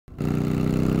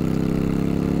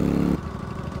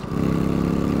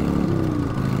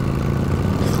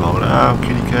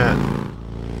cat.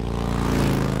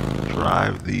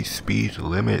 Drive the speed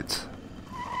limit.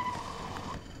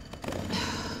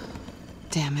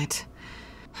 Damn it.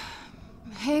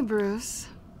 Hey, Bruce.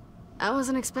 I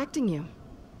wasn't expecting you.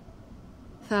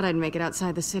 Thought I'd make it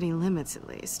outside the city limits at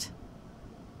least.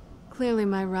 Clearly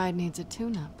my ride needs a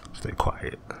tune-up. Stay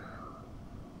quiet.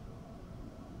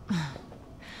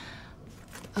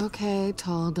 Okay,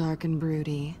 tall, dark, and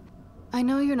broody. I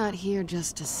know you're not here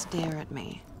just to stare at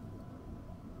me.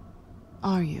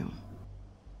 Are you?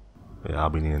 Yeah, I'll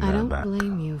be needing that back. I don't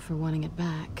blame you for wanting it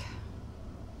back.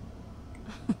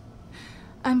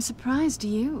 I'm surprised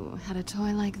you had a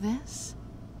toy like this.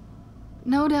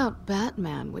 No doubt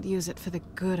Batman would use it for the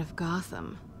good of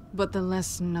Gotham, but the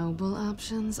less noble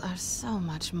options are so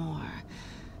much more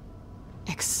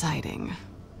exciting.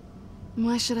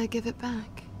 Why should I give it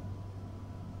back?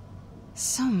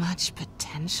 So much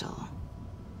potential.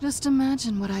 Just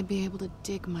imagine what I'd be able to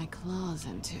dig my claws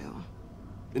into.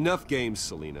 Enough games,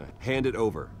 Selina. Hand it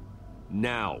over.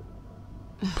 Now.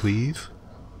 Please?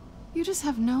 You just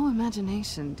have no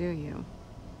imagination, do you?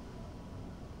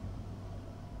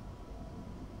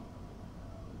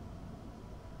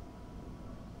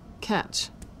 Catch.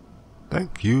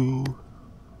 Thank you.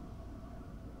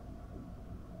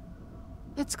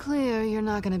 It's clear you're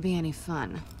not gonna be any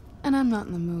fun, and I'm not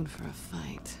in the mood for a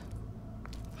fight.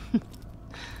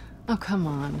 Oh, come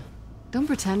on. Don't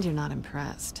pretend you're not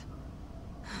impressed.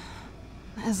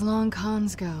 As long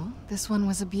cons go, this one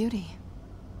was a beauty.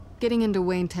 Getting into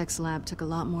Wayne Tech's lab took a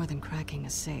lot more than cracking a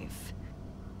safe.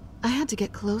 I had to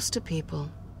get close to people.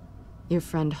 Your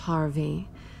friend Harvey.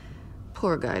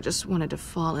 Poor guy just wanted to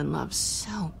fall in love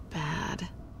so bad.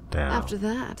 Damn. After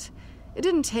that, it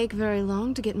didn't take very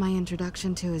long to get my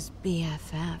introduction to his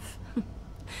BFF.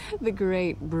 The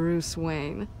great Bruce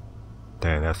Wayne.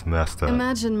 Damn, that's messed up.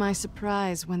 Imagine my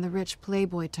surprise when the rich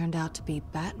playboy turned out to be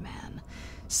Batman,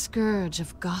 Scourge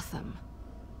of Gotham.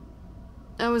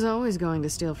 I was always going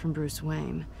to steal from Bruce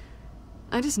Wayne.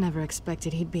 I just never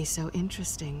expected he'd be so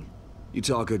interesting. You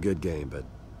talk a good game, but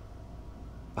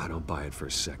I don't buy it for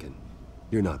a second.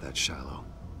 You're not that shallow.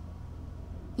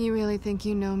 You really think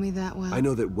you know me that well? I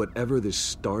know that whatever this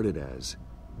started as,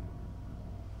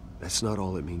 that's not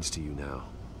all it means to you now.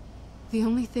 The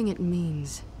only thing it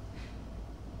means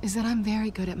is that I'm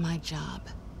very good at my job.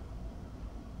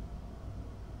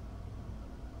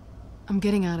 I'm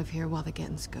getting out of here while the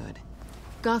getting's good.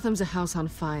 Gotham's a house on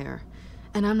fire,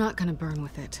 and I'm not gonna burn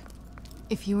with it.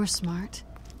 If you were smart,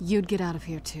 you'd get out of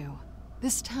here too.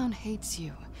 This town hates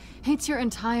you, hates your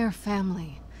entire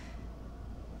family.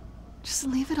 Just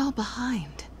leave it all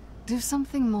behind. Do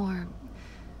something more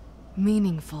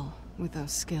meaningful with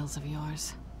those skills of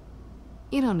yours.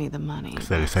 You don't need the money.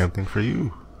 Say the same thing for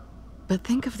you. But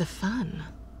think of the fun.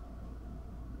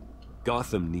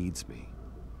 Gotham needs me,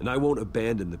 and I won't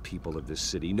abandon the people of this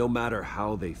city, no matter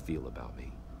how they feel about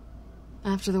me.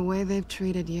 After the way they've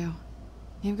treated you,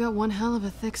 you've got one hell of a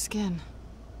thick skin.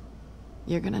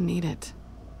 You're gonna need it.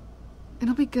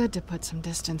 It'll be good to put some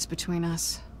distance between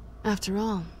us. After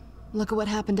all, look at what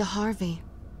happened to Harvey.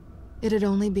 It'd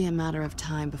only be a matter of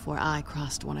time before I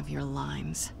crossed one of your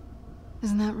lines.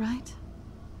 Isn't that right?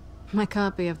 My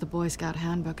copy of the Boy Scout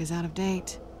Handbook is out of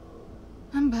date.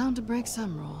 I'm bound to break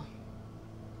some rule.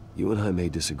 You and I may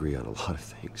disagree on a lot of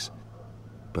things,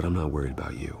 but I'm not worried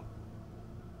about you.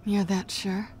 You're that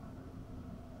sure?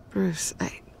 Bruce,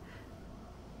 I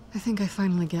think I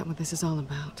finally get what this is all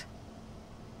about.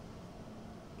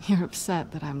 You're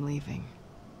upset that I'm leaving.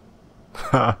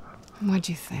 What'd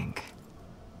you think?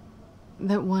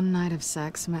 That one night of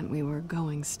sex meant we were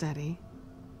going steady?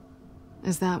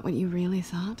 Is that what you really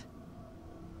thought?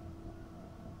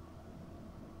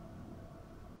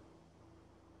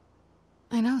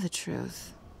 I know the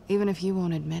truth, even if you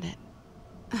won't admit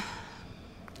it.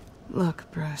 Look,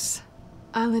 Bruce,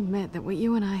 I'll admit that what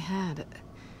you and I had, it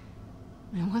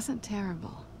wasn't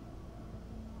terrible.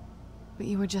 But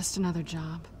you were just another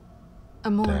job.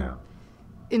 A more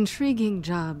intriguing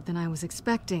job than I was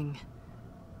expecting.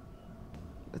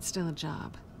 But still a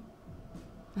job.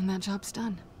 And that job's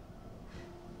done.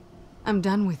 I'm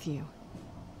done with you.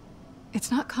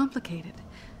 It's not complicated.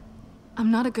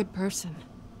 I'm not a good person.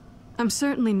 I'm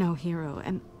certainly no hero,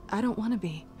 and I don't want to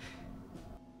be.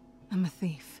 I'm a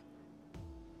thief.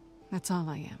 That's all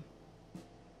I am.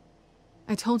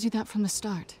 I told you that from the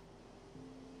start.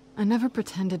 I never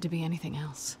pretended to be anything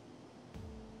else.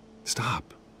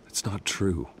 Stop. That's not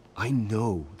true. I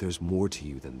know there's more to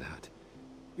you than that.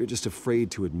 You're just afraid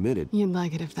to admit it. You'd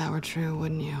like it if that were true,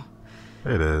 wouldn't you?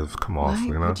 It is. Come on, Why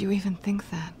Selina. would you even think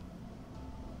that?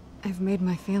 I've made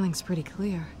my feelings pretty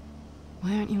clear.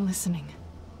 Why aren't you listening?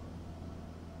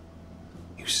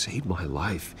 You saved my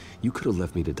life. You could have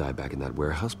left me to die back in that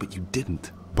warehouse, but you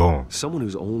didn't. Boom. Someone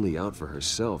who's only out for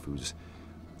herself, who's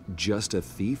just a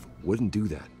thief, wouldn't do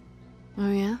that.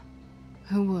 Oh, yeah?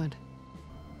 Who would?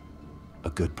 A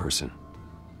good person.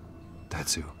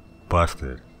 That's who.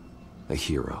 Busted. A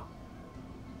hero.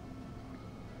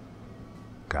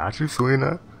 Got you,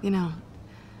 Selena. You know,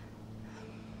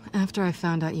 after I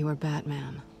found out you were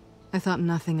Batman, I thought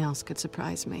nothing else could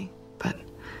surprise me. But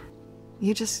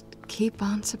you just keep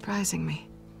on surprising me.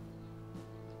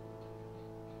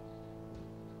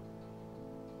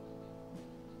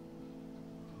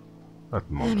 Let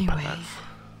the moment Anyway. pass.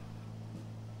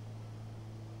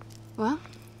 Well,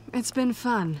 it's been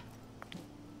fun.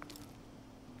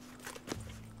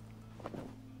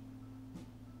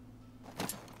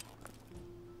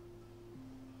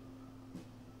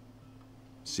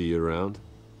 See you around?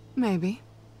 Maybe.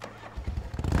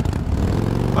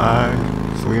 Bye,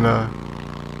 Selena.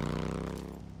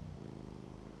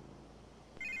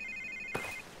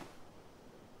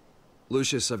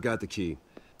 Lucius, I've got the key.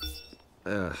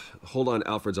 Hold on,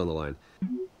 Alfred's on the line.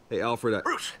 Hey, Alfred,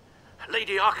 Bruce,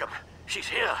 Lady Arkham, she's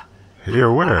here. Here,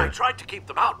 I where? tried to keep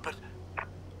them out, but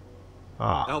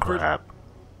Oh, Alfred? crap.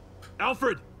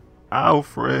 Alfred!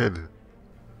 Alfred!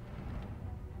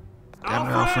 Damn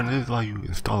it, Alfred, this is why you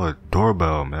install a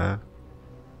doorbell, man.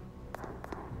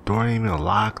 Door ain't even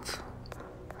locked.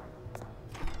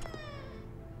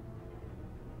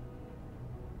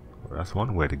 Well, that's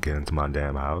one way to get into my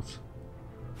damn house.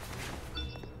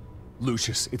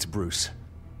 Lucius, it's Bruce.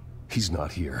 He's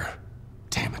not here.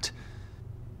 Damn it.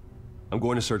 I'm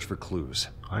going to search for clues.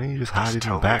 Why didn't you just hide it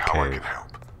in the Tell me how I Batcave? can help.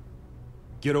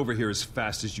 Get over here as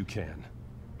fast as you can.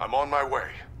 I'm on my way.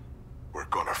 We're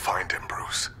gonna find him,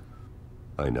 Bruce.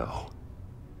 I know.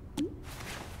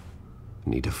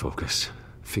 Need to focus.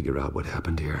 Figure out what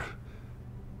happened here.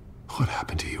 What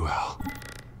happened to you, Al?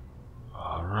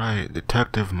 Alright,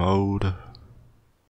 detective mode.